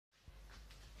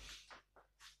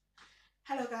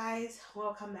Hello guys,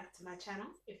 welcome back to my channel.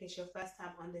 If it's your first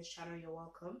time on this channel, you're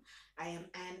welcome. I am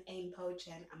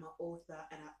A.H.P. I'm an author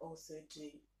and I also do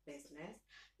business.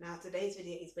 Now today's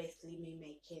video is basically me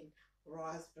making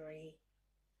raspberry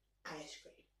ice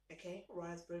cream. Okay,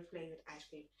 raspberry flavored ice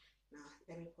cream. Now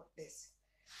let me put this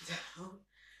down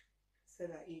so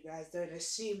that you guys don't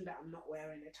assume that I'm not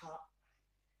wearing a top.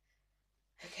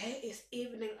 Okay, it's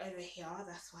evening over here,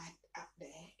 that's why up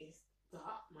there is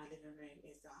dark. My living room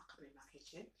is dark. I'm in my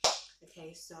kitchen.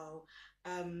 Okay, so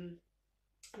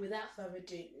without further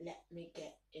ado, let me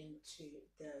get into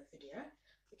the video.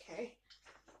 Okay,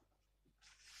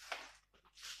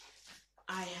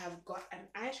 I have got an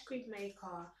ice cream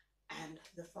maker and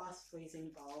the fast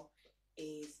freezing bowl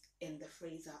is in the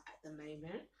freezer at the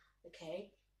moment.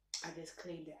 Okay, I just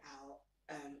cleaned it out.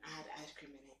 I had ice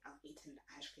cream in it. I've eaten the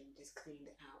ice cream, just cleaned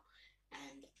it out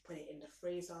and put it in the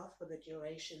freezer for the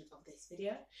duration of this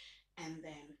video. And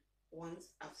then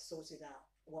once I've sorted out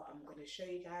what I'm going to show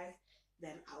you guys,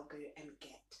 then I'll go and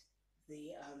get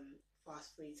the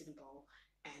fast freezing bowl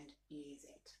and use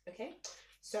it. Okay,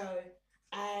 so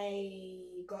I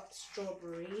got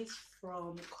strawberries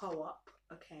from Co-op.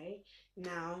 Okay,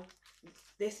 now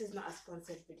this is not a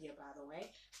sponsored video, by the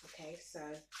way. Okay, so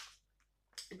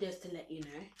just to let you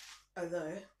know,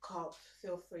 although Co-op,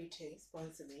 feel free to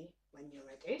sponsor me when you're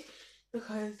ready,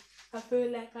 because I feel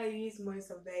like I use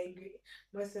most of the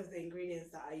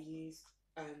ingredients that I use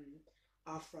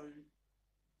are from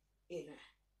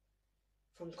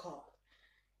from Co-op.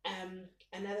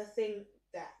 Another thing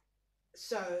that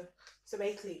so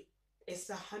basically it's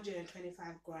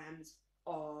 125 grams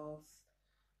of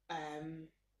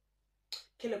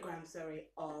kilograms,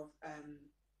 sorry, of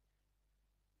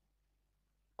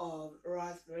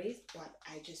raspberries, but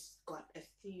I just got a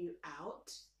few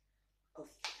out of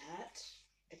that.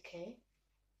 Okay,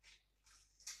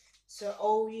 so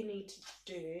all you need to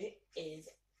do is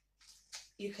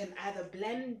you can either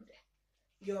blend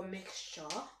your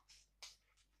mixture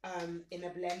in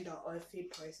a blender or a food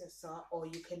processor, or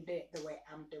you can do it the way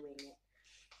I'm doing it.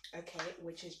 Okay,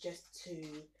 which is just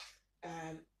to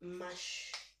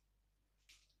mash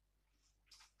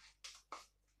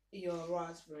your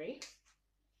raspberry.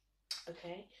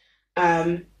 Okay,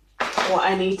 what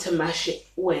I need to mash it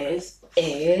with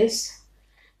is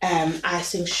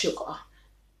icing sugar.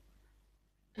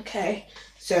 Okay,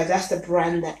 so that's the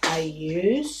brand that I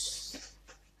use.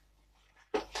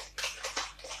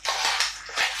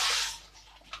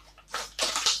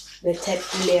 The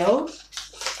Tetlil.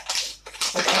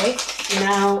 Okay,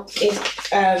 now if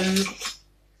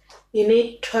you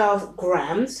need 12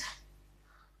 grams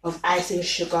of icing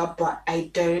sugar, but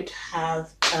I don't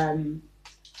have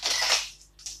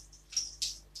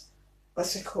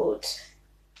what's it called?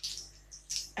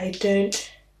 I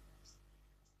don't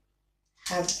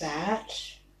have that.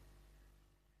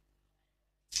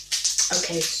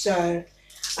 Okay, so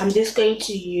I'm just going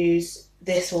to use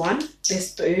this one,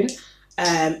 this spoon.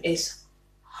 It's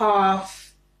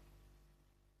half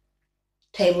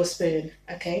tablespoon,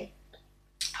 okay?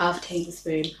 Half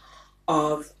tablespoon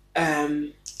of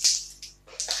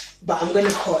but I'm gonna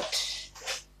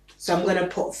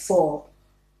put four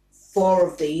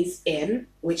of these in,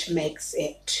 which makes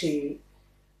it 2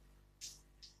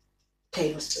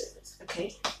 tablespoons,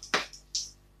 okay?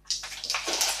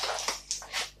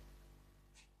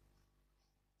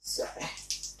 So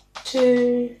 2,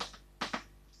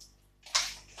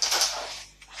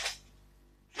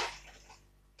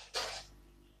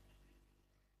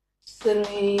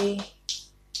 3,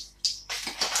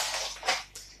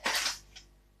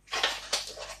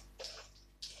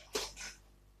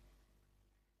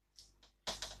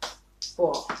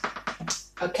 4.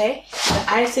 Okay, the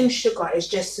icing sugar is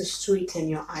just to sweeten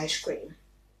your ice cream.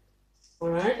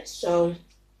 Alright, so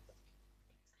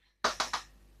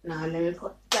now let me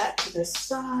put that to the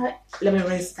side. Let me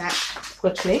rinse that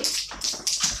quickly.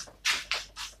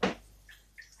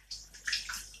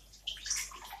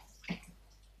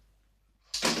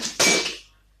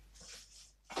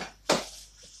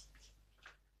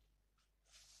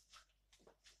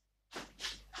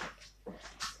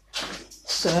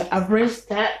 So I've rinsed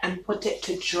that and put it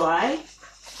to dry.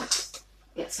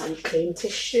 Get some clean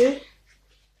tissue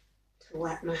to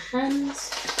wipe my hands.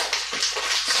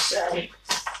 So I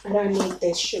don't need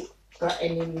this sugar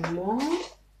anymore.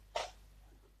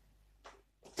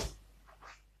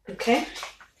 Okay,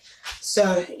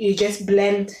 so you just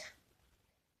blend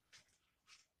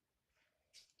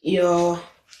your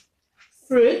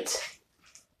fruit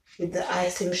with the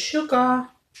icing sugar.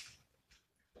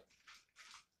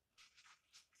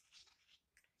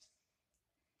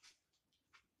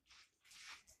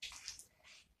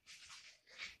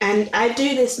 And I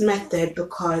do this method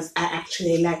because I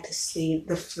actually like to see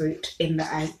the fruit in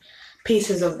the ice,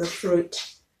 pieces of the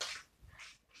fruit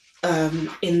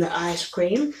in the ice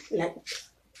cream, like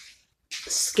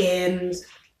skins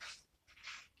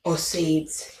or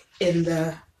seeds in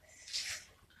the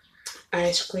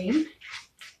ice cream.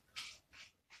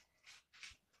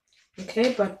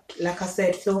 Okay, but like I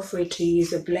said, feel free to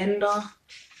use a blender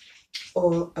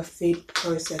or a food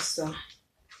processor.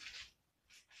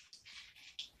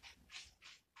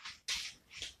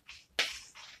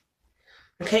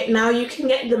 Okay, now you can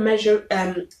get the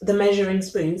measuring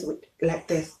spoons, like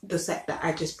this, the set that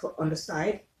I just put on the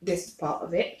side. This is part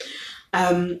of it.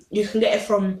 You can get it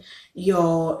from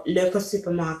your local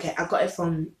supermarket. I got it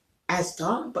from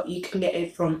Asda, but you can get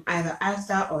it from either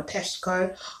Asda or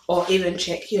Tesco, or even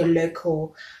check your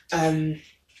local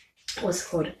what's it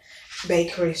called,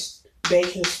 bakery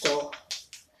baking store.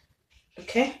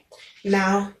 Okay,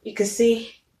 now you can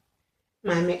see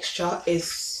my mixture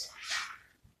is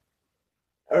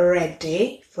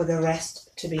ready for the rest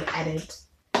to be added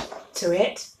to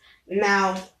it.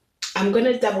 Now I'm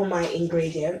gonna double my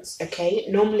ingredients. Okay,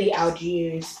 normally I would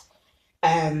use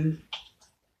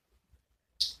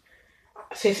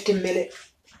 50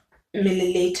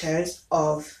 milliliters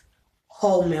of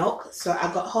whole milk. So I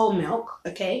got whole milk,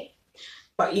 okay,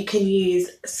 but you can use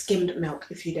skimmed milk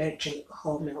if you don't drink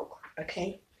whole milk.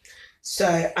 Okay,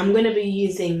 so I'm gonna be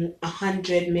using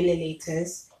 100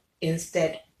 milliliters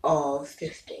instead of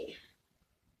 50.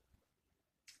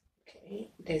 Okay,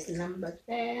 there's a number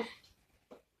there.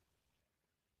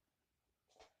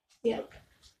 Yep.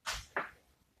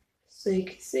 So you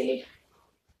can see.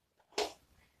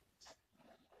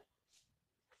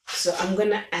 So I'm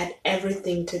gonna add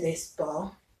everything to this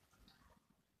bowl.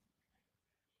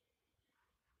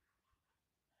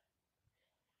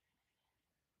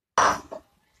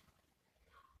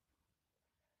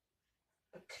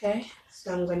 Okay,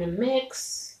 so I'm gonna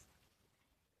mix.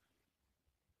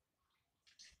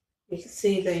 You can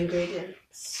see the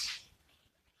ingredients,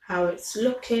 how it's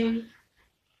looking.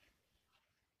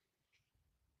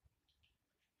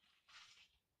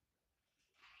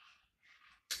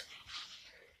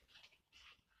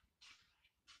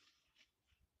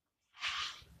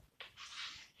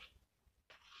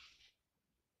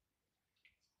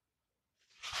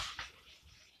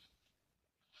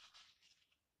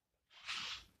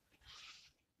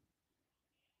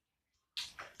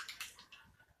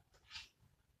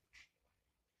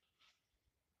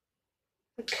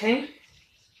 Okay,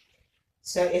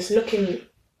 so it's looking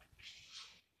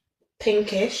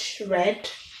pinkish red.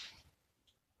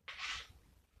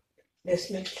 This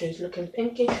mixture is looking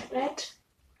pinkish red.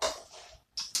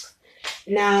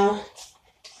 Now,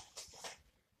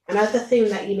 another thing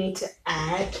that you need to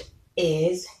add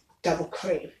is double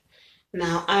cream.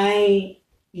 Now, I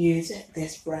use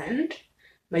this brand,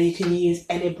 but you can use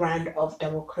any brand of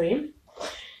double cream.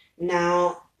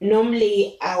 Now,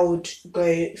 normally I would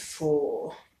go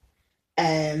for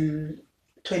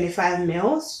 25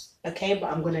 mils, okay,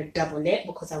 but I'm gonna double it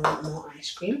because I want more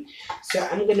ice cream. So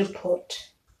I'm gonna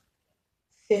put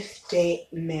 50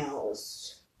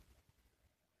 mils.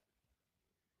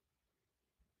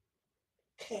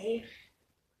 Okay.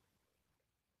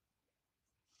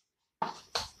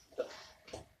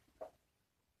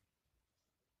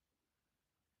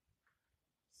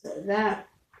 So that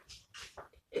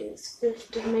is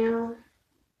 50 mil.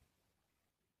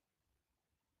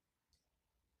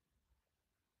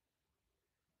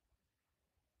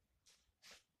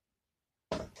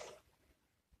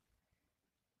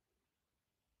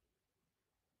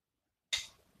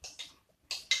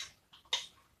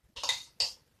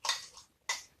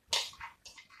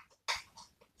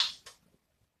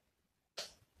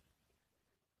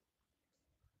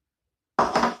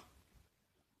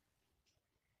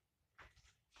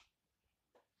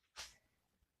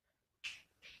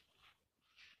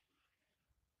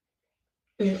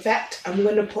 In fact, I'm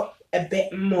gonna put a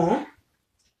bit more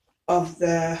of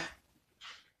the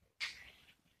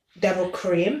double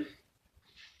cream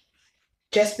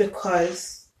just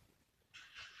because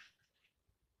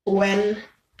when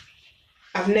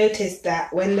I've noticed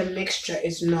that when the mixture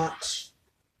is not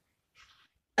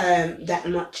that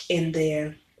much in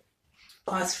the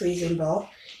fast freezing bowl,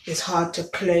 it's hard to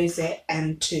close it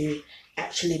and to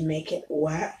actually make it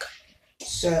work.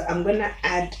 So I'm gonna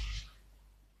add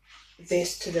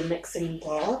this to the mixing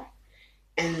bowl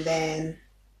and then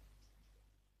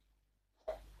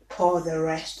pour the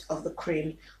rest of the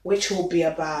cream, which will be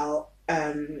about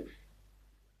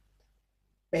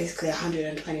basically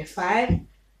 125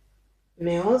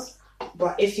 mils.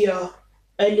 But if you're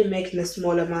only making a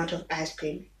small amount of ice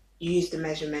cream, use the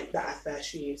measurement that I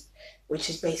first used, which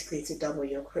is basically to double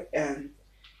your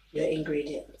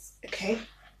ingredients. Okay,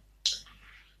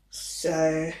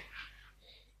 so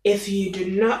if you do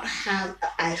not have an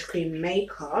ice cream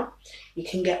maker, you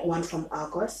can get one from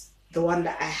Argos. The one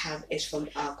that I have is from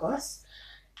Argos,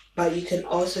 but you can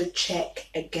also check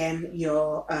again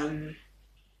your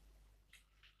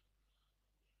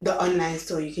the online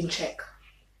store. You can check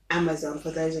Amazon for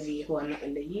those of you who are not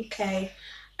in the UK.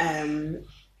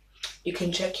 You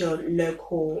can check your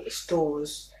local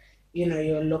stores, you know,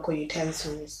 your local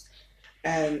utensils,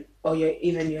 or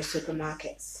even your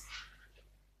supermarkets.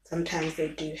 Sometimes they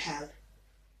do have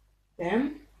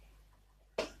them.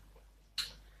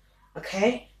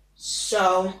 Okay,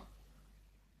 so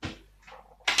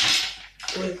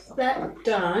with that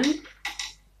done,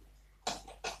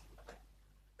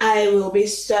 I will be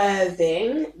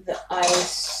serving the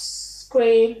ice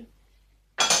cream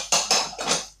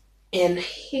in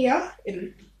here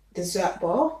in dessert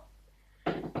bowl.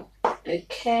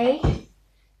 Okay,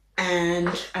 and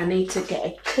I need to get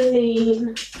a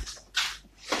clean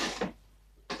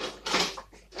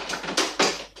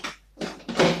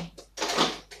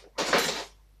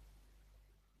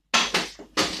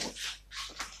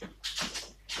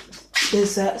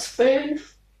dessert spoon.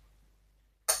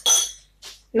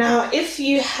 Now, if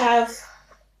you have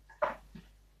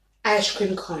ice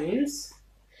cream cones,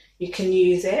 you can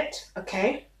use it,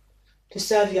 okay, to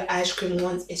serve your ice cream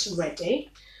once it's ready.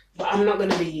 But I'm not going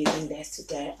to be using this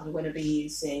today. I'm going to be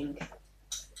using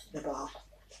the bowl,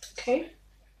 okay?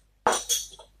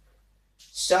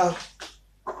 So,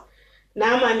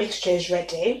 now my mixture is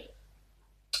ready.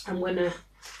 I'm going to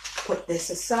put this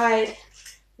aside.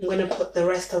 I'm going to put the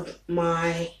rest of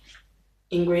my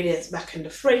ingredients back in the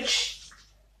fridge.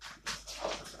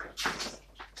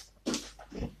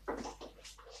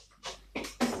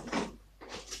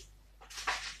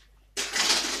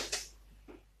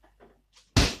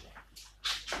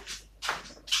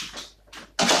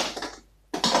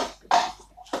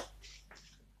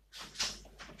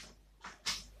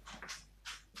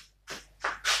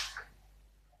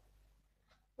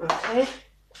 Okay,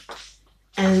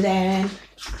 and then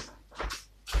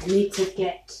I need to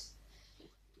get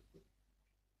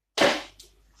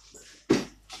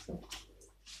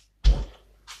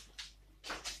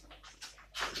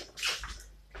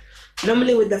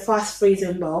normally with the fast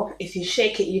freezing bowl, if you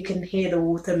shake it you can hear the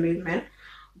water movement,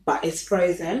 but it's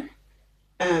frozen,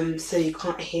 so you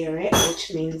can't hear it,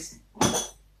 which means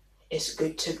it's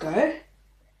good to go.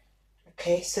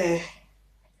 Okay, so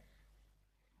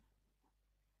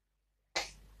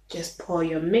just pour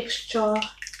your mixture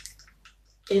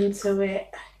into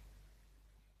it.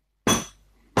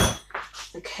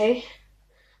 Okay,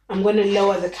 I'm going to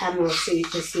lower the camera so you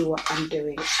can see what I'm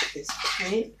doing at this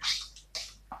point.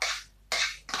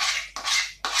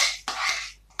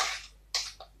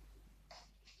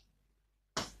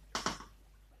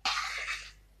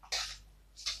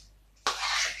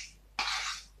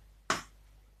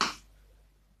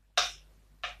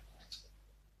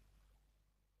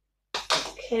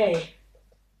 Okay,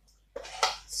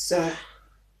 so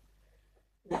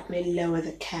let me lower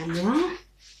the camera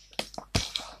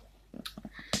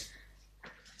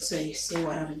so you see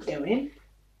what I'm doing.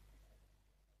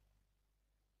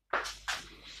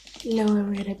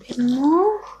 Lower it a bit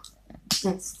more.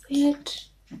 That's good.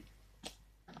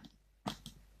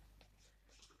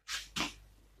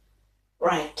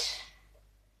 Right.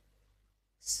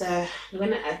 So I'm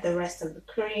going to add the rest of the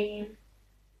cream.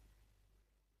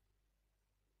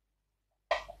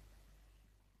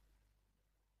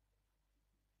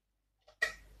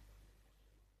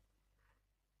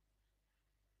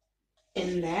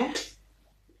 In there.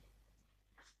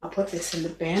 I'll put this in the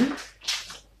bin.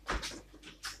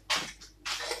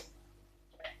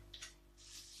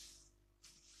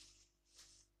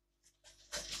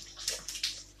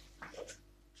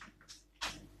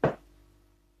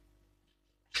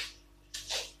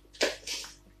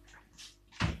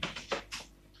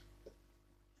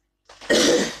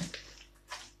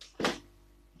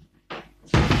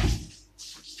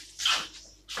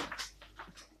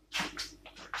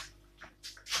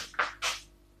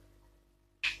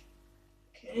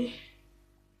 Okay.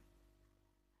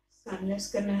 So I'm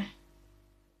just gonna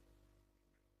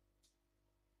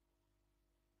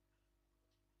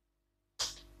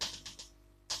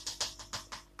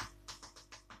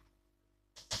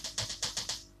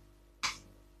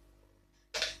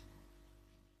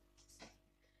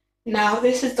now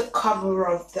this is the cover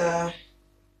of the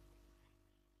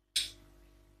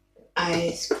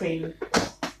ice cream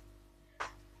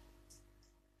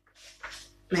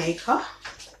maker.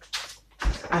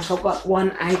 I forgot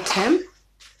one item,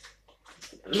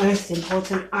 most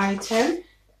important item,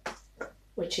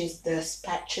 which is the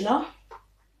spatula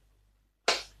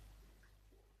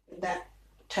that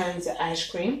turns the ice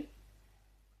cream.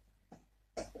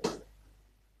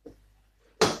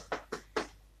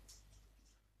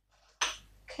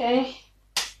 Okay,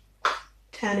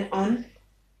 turn it on,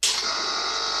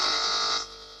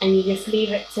 and you just leave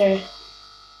it to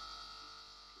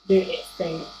do its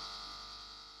thing.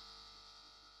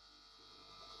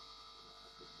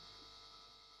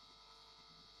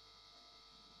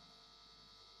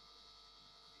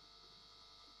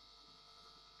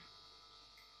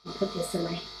 I'll put this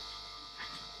away.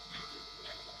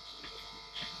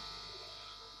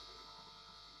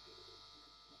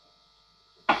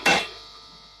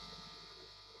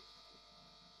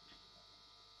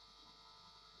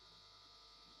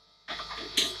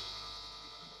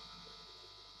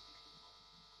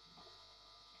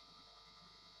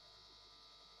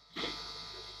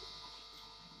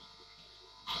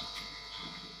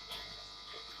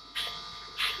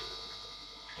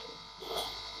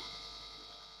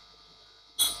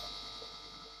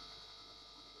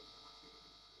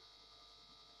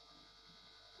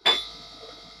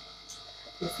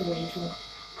 This away as well.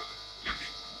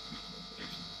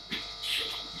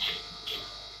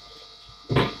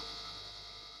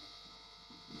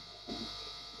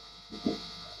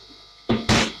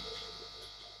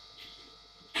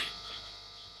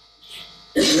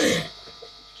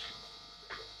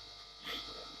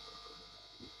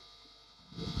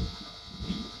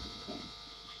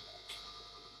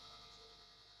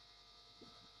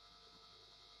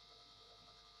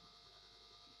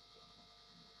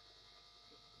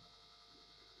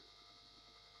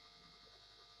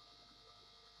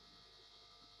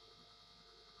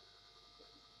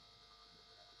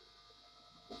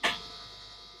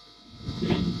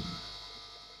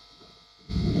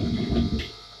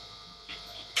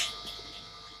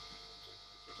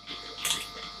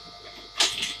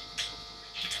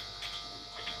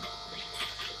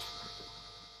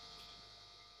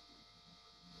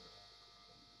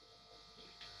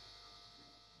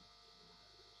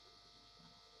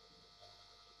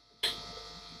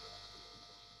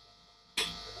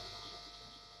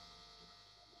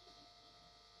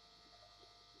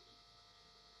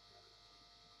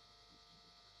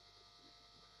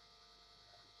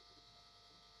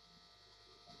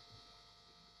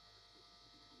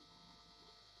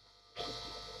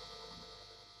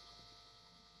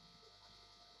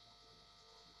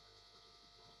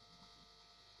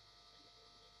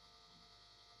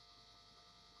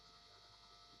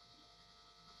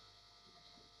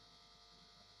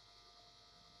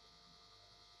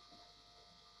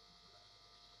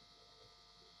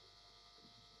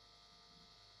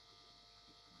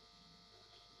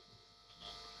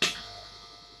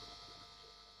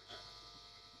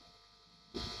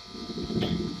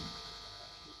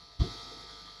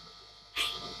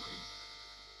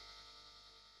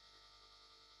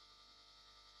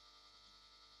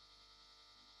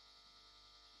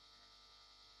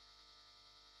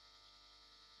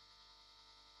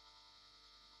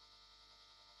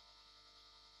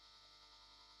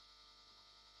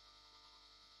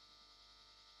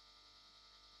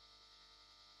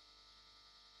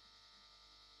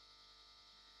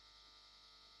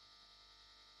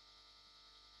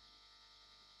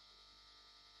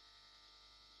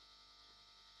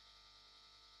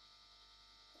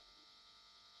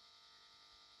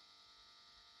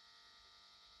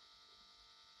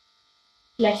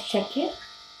 Let's check it.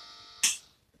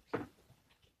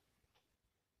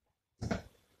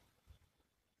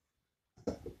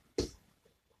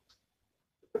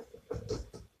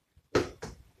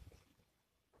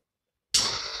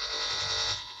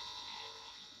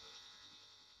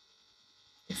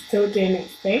 It's still doing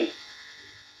its thing.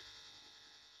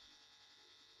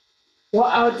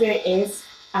 What I'll do is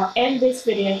I'll end this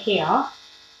video here,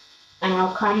 and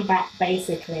I'll come back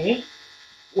basically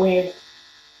with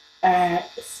a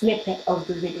snippet of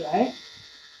the video,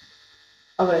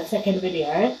 of a second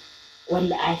video, when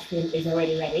the ice cream is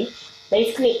already ready.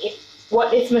 Basically, what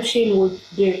this machine will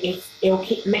do is it'll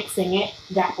keep mixing it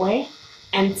that way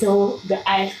until the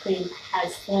ice cream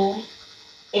has formed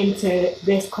into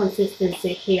this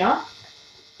consistency here,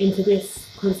 into this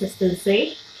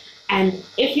consistency. And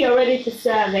if you're ready to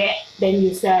serve it, then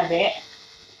you serve it.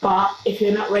 But if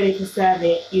you're not ready to serve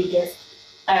it, you just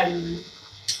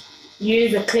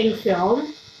use a cling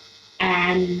film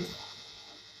and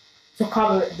to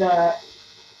cover the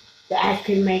ice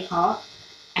cream maker,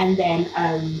 and then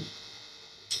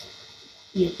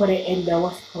you put it in the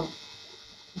what's it called,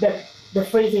 the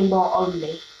freezing bowl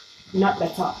only, not the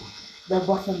top, the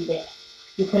bottom bit.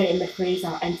 you put it in the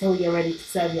freezer until you're ready to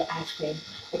serve your ice cream.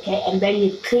 Okay, and then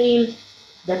you clean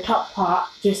the top part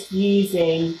just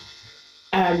using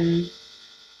damp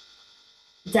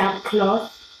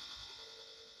cloth.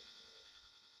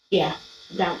 Yeah,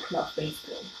 damp cloth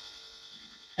basically.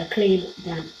 A clean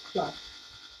damp cloth.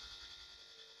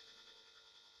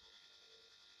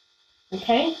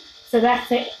 Okay, so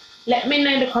that's it. Let me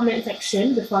know in the comment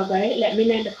section before I go. Let me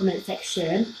know in the comment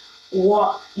section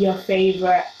what your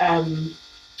favorite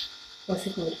what's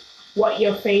it called? What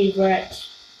your favorite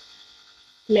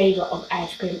flavor of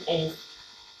ice cream is.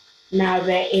 Now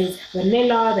there is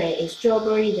vanilla, there is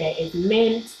strawberry, there is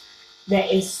mint, there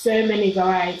is so many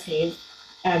varieties,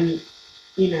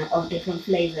 of different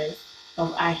flavors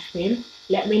of ice cream.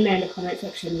 Let me know in the comment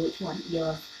section which one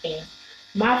yours is.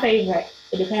 My favorite,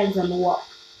 it depends on what,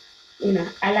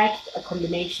 I like a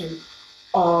combination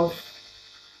of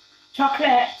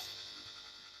chocolate,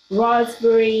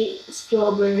 raspberry,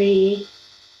 strawberry,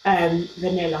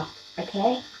 vanilla.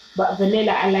 Okay, but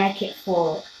vanilla I like it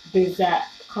for dessert,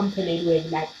 accompanied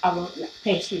with like other like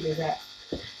pastry dessert.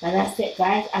 Now that's it,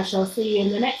 guys. I shall see you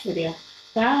in the next video.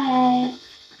 Bye.